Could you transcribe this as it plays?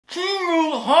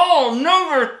Hall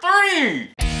number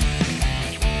 3!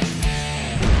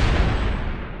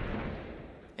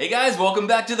 Hey guys, welcome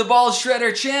back to the Ball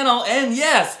Shredder channel, and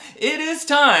yes, it is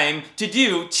time to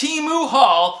do Temu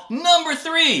Haul number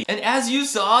 3. And as you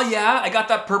saw, yeah, I got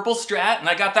that purple Strat and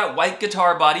I got that white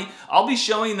guitar body. I'll be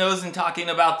showing those and talking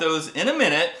about those in a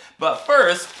minute, but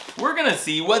first, we're gonna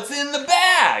see what's in the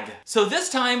bag. So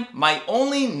this time, my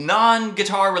only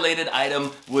non-guitar related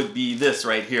item would be this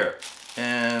right here.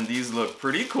 And these look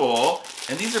pretty cool.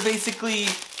 And these are basically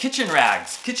kitchen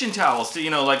rags, kitchen towels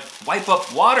to, like wipe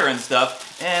up water and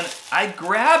stuff. And I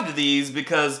grabbed these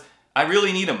because I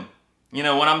really need them. When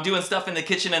I'm doing stuff in the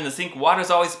kitchen and the sink, water's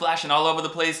always splashing all over the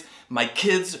place. My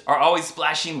kids are always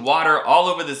splashing water all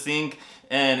over the sink,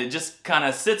 and it just kind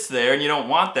of sits there, and you don't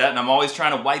want that. And I'm always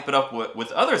trying to wipe it up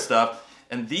with other stuff.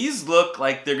 And these look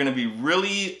like they're gonna be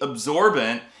really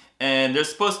absorbent, and they're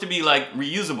supposed to be like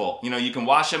reusable. You can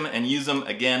wash them and use them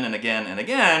again and again and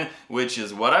again, which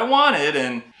is what I wanted.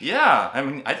 And yeah,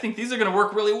 I think these are gonna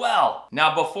work really well.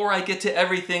 Now, before I get to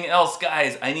everything else,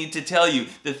 guys, I need to tell you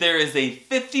that there is a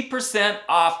 50%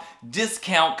 off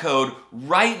discount code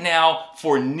right now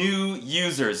for new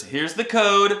users. Here's the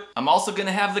code. I'm also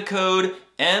gonna have the code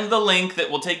and the link that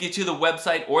will take you to the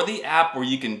website or the app where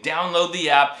you can download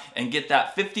the app and get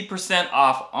that 50%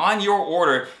 off on your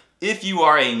order if you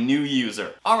are a new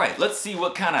user. All right, let's see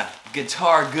what kind of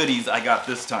guitar goodies I got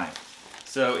this time.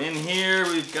 So in here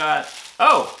we've got,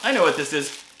 oh, I know what this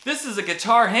is. This is a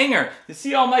guitar hanger. You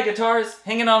see all my guitars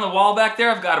hanging on the wall back there?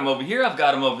 I've got them over here, I've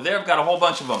got them over there, I've got a whole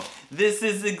bunch of them. This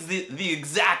is the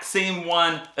exact same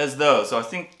one as those. So I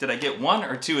think, did I get one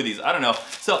or two of these? I don't know.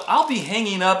 So I'll be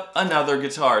hanging up another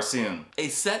guitar soon. A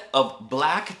set of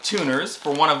black tuners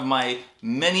for one of my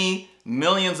many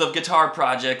millions of guitar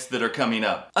projects that are coming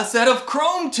up. A set of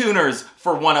chrome tuners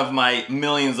for one of my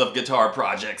millions of guitar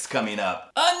projects coming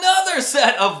up. Another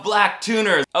set of black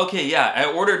tuners. Okay, yeah, I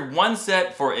ordered one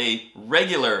set for a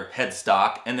regular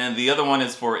headstock, and then the other one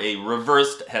is for a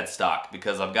reversed headstock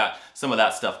because I've got some of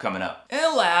that stuff coming up.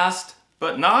 And last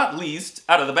but not least,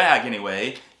 out of the bag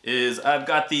anyway, is I've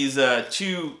got these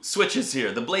two switches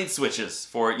here, the blade switches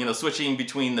for, switching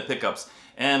between the pickups.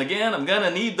 And again, I'm gonna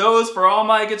need those for all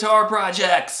my guitar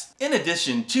projects. In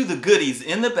addition to the goodies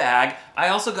in the bag, I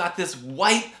also got this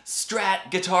white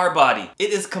Strat guitar body.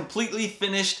 It is completely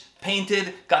finished,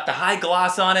 painted, got the high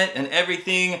gloss on it and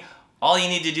everything. All you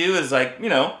need to do is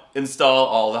install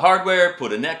all the hardware,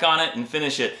 put a neck on it and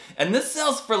finish it. And this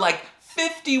sells for like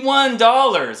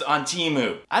 $51 on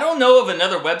Temu. I don't know of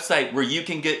another website where you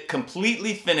can get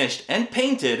completely finished and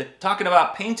painted, talking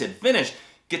about painted, finished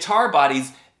guitar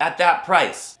bodies at that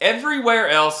price. Everywhere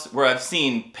else where I've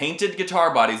seen painted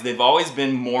guitar bodies, they've always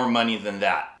been more money than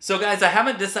that. So guys, I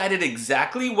haven't decided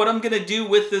exactly what I'm gonna do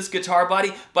with this guitar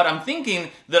body, but I'm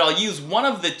thinking that I'll use one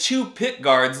of the two pick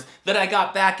guards that I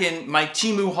got back in my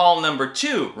Temu Haul number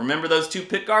 2. Remember those two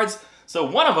pick guards? So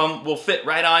one of them will fit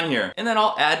right on here. And then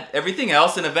I'll add everything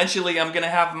else, and eventually I'm gonna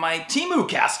have my Temu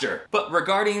caster. But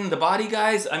regarding the body,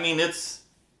 guys,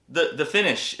 the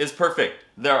finish is perfect.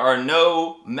 There are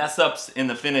no mess ups in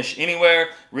the finish anywhere.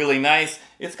 Really nice.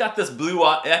 It's got this blue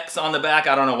X on the back.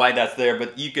 I don't know why that's there,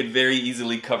 but you could very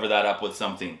easily cover that up with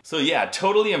something. So yeah,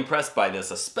 totally impressed by this,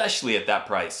 especially at that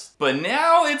price. But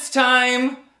now it's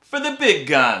time for the big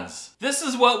guns. This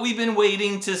is what we've been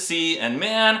waiting to see, and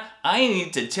man, I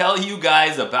need to tell you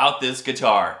guys about this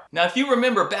guitar. Now, if you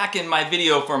remember back in my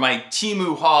video for my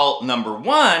Temu Haul number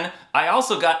 1, I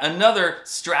also got another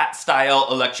Strat style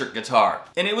electric guitar.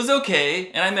 And it was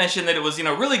okay, and I mentioned that it was,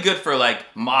 really good for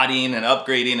like modding and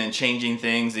upgrading and changing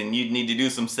things, and you'd need to do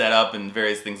some setup and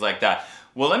various things like that.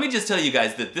 Well, let me just tell you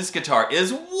guys that this guitar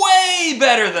is way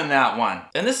better than that one.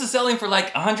 And this is selling for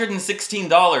like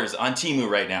 $116 on Temu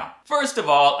right now. First of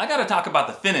all, I gotta talk about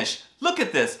the finish. Look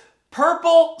at this,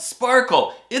 purple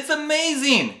sparkle. It's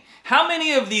amazing. How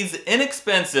many of these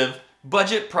inexpensive,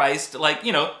 budget priced,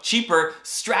 cheaper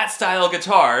Strat style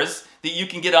guitars that you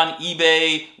can get on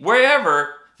eBay,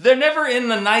 wherever, they're never in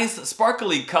the nice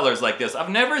sparkly colors like this.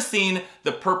 I've never seen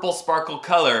the purple sparkle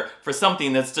color for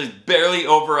something that's just barely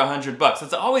over $100.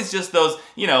 It's always just those,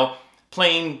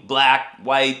 plain black,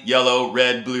 white, yellow,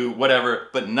 red, blue, whatever,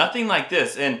 but nothing like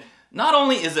this. And not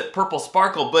only is it purple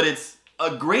sparkle, but it's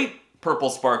a great purple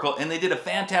sparkle, and they did a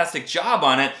fantastic job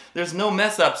on it. There's no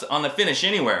mess ups on the finish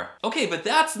anywhere. Okay, but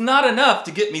that's not enough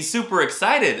to get me super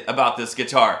excited about this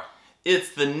guitar.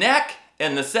 It's the neck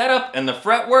and the setup and the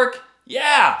fretwork.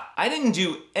 Yeah, I didn't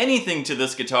do anything to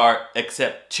this guitar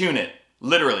except tune it.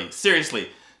 Literally, seriously.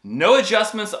 No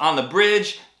adjustments on the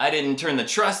bridge. I didn't turn the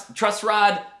truss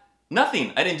rod.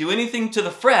 Nothing. I didn't do anything to the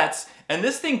frets. And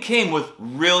this thing came with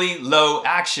really low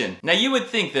action. Now you would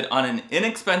think that on an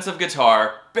inexpensive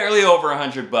guitar, barely over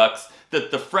 $100,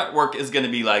 that the fretwork is gonna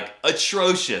be like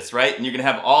atrocious, right? And you're gonna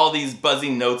have all these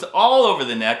buzzing notes all over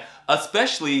the neck,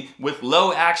 especially with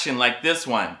low action like this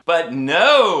one. But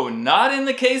no, not in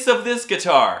the case of this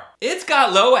guitar. It's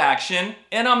got low action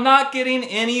and I'm not getting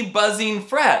any buzzing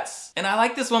frets. And I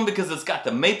like this one because it's got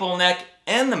the maple neck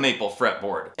and the maple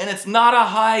fretboard. And it's not a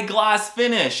high gloss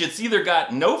finish. It's either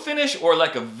got no finish or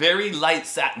like a very light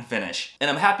satin finish. And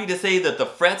I'm happy to say that the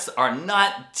frets are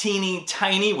not teeny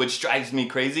tiny, which drives me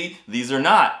crazy. These are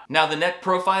not. Now the neck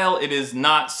profile, it is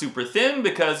not super thin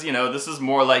because, you know, this is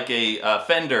more like a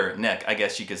Fender neck, I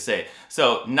guess you could say.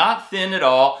 So not thin at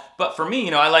all, but for me,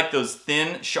 you know, I like those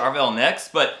thin Charvel necks,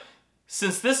 but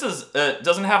since this is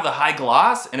doesn't have the high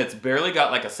gloss and it's barely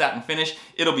got like a satin finish,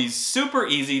 it'll be super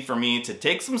easy for me to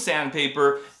take some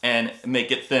sandpaper and make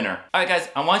it thinner. All right guys,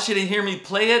 I want you to hear me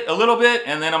play it a little bit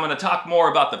and then I'm gonna talk more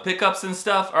about the pickups and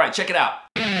stuff. All right, check it out.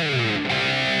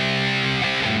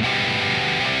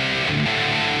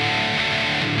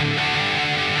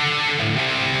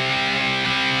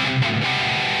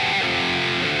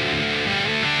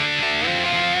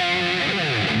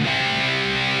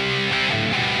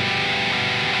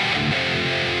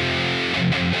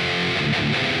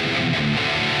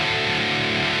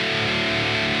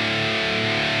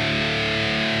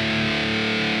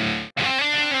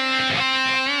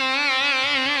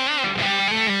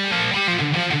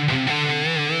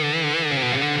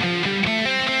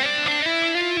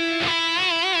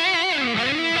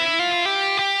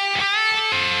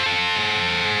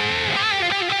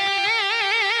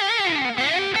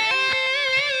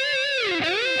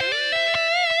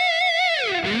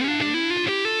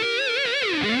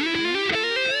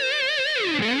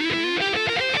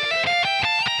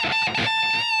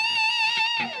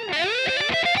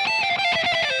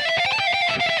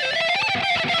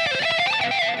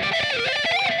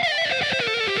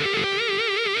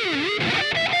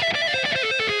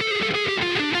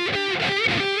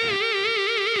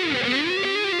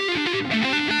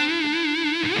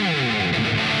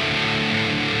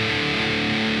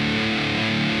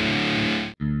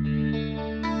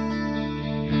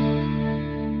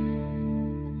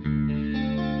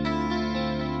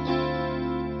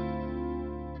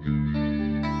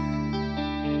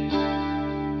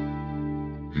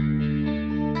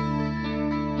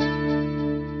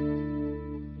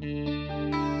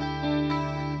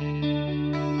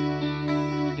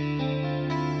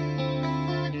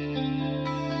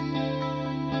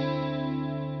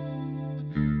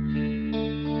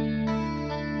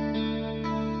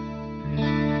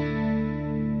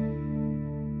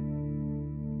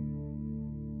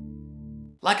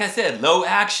 Like I said, low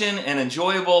action and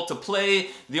enjoyable to play.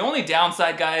 The only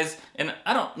downside, guys, and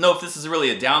I don't know if this is really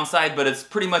a downside, but it's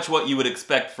pretty much what you would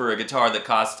expect for a guitar that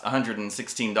costs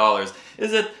 $116,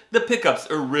 is that the pickups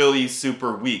are really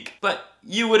super weak. But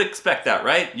you would expect that,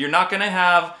 right? You're not gonna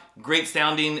have great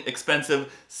sounding,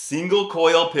 expensive single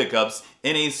coil pickups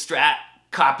in a Strat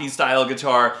copy style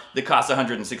guitar that costs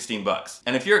 116 bucks.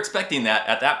 And if you're expecting that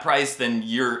at that price, then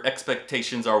your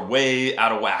expectations are way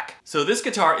out of whack. So this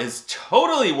guitar is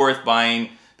totally worth buying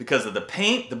because of the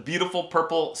paint, the beautiful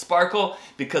purple sparkle,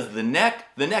 because the neck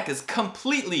is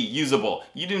completely usable.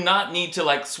 You do not need to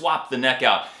like swap the neck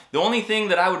out. The only thing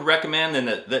that I would recommend and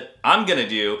that I'm gonna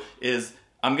do is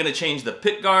I'm gonna change the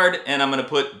pick guard and I'm gonna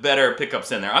put better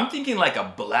pickups in there. I'm thinking like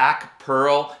a black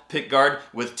pearl pick guard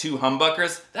with 2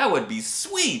 humbuckers. That would be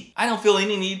sweet. I don't feel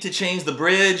any need to change the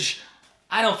bridge.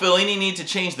 I don't feel any need to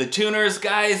change the tuners,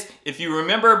 guys. If you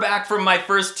remember back from my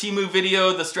first Temu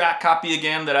video, the Strat copy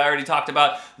again that I already talked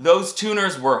about, those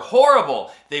tuners were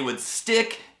horrible. They would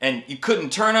stick and you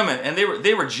couldn't turn them and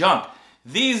they were junk.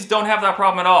 These don't have that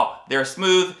problem at all. They're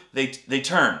smooth, they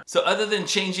turn. So other than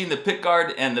changing the pick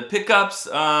guard and the pickups,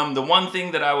 the one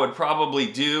thing that I would probably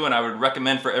do and I would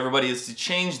recommend for everybody is to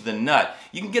change the nut.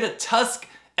 You can get a Tusk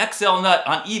XL nut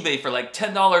on eBay for like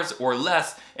 $10 or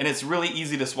less, and it's really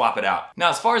easy to swap it out. Now,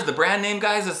 as far as the brand name,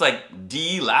 guys, it's like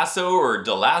D-Lasso or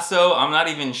DeLasso. I'm not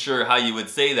even sure how you would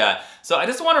say that. So I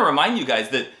just want to remind you guys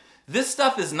that this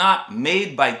stuff is not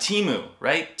made by Temu,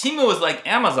 right? Temu is like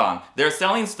Amazon. They're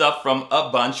selling stuff from a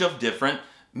bunch of different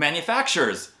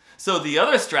manufacturers. So the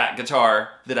other Strat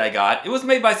guitar that I got, it was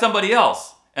made by somebody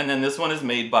else. And then this one is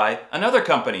made by another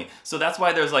company. So that's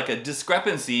why there's like a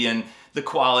discrepancy in the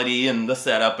quality and the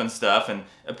setup and stuff. And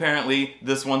apparently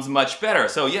this one's much better.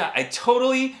 So yeah, I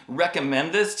totally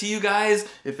recommend this to you guys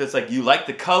if it's like you like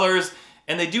the colors.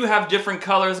 And they do have different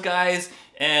colors, guys.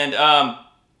 And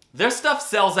their stuff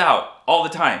sells out all the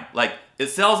time. Like, it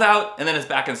sells out and then it's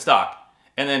back in stock.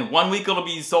 and then 1 week it'll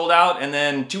be sold out, and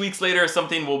then 2 weeks later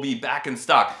something will be back in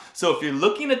stock. So if you're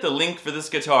looking at the link for this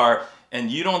guitar and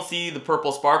you don't see the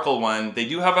purple sparkle one, they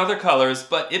do have other colors,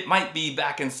 but it might be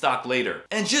back in stock later.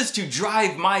 And just to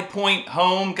drive my point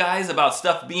home, guys, about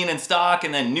stuff being in stock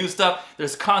and then new stuff,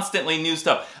 there's constantly new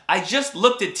stuff. I just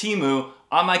looked at Temu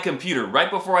on my computer right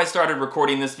before I started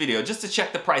recording this video just to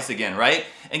check the price again, right?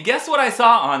 And guess what I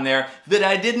saw on there that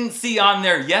I didn't see on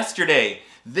there yesterday?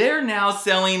 They're now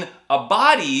selling a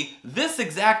body, this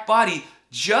exact body,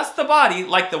 just the body,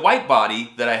 like the white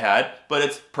body that I had, but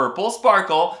it's purple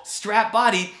sparkle, strap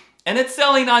body, and it's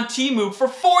selling on Temu for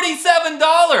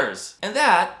 $47! And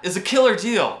that is a killer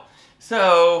deal.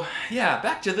 So, yeah,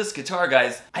 back to this guitar,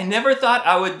 guys. I never thought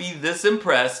I would be this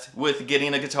impressed with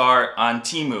getting a guitar on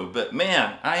Temu, but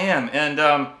man, I am.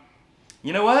 And,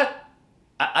 you know what?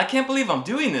 I can't believe I'm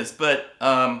doing this, but,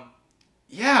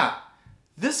 yeah,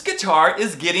 this guitar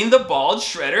is getting the Bald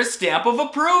Shredder stamp of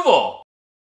approval.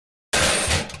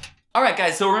 Alright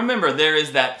guys, so remember there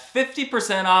is that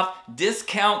 50% off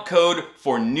discount code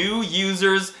for new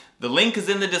users. The link is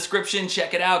in the description,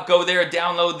 check it out, go there,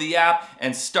 download the app,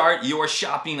 and start your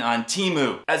shopping on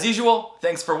Temu. As usual,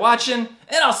 thanks for watching,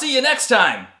 and I'll see you next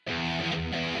time!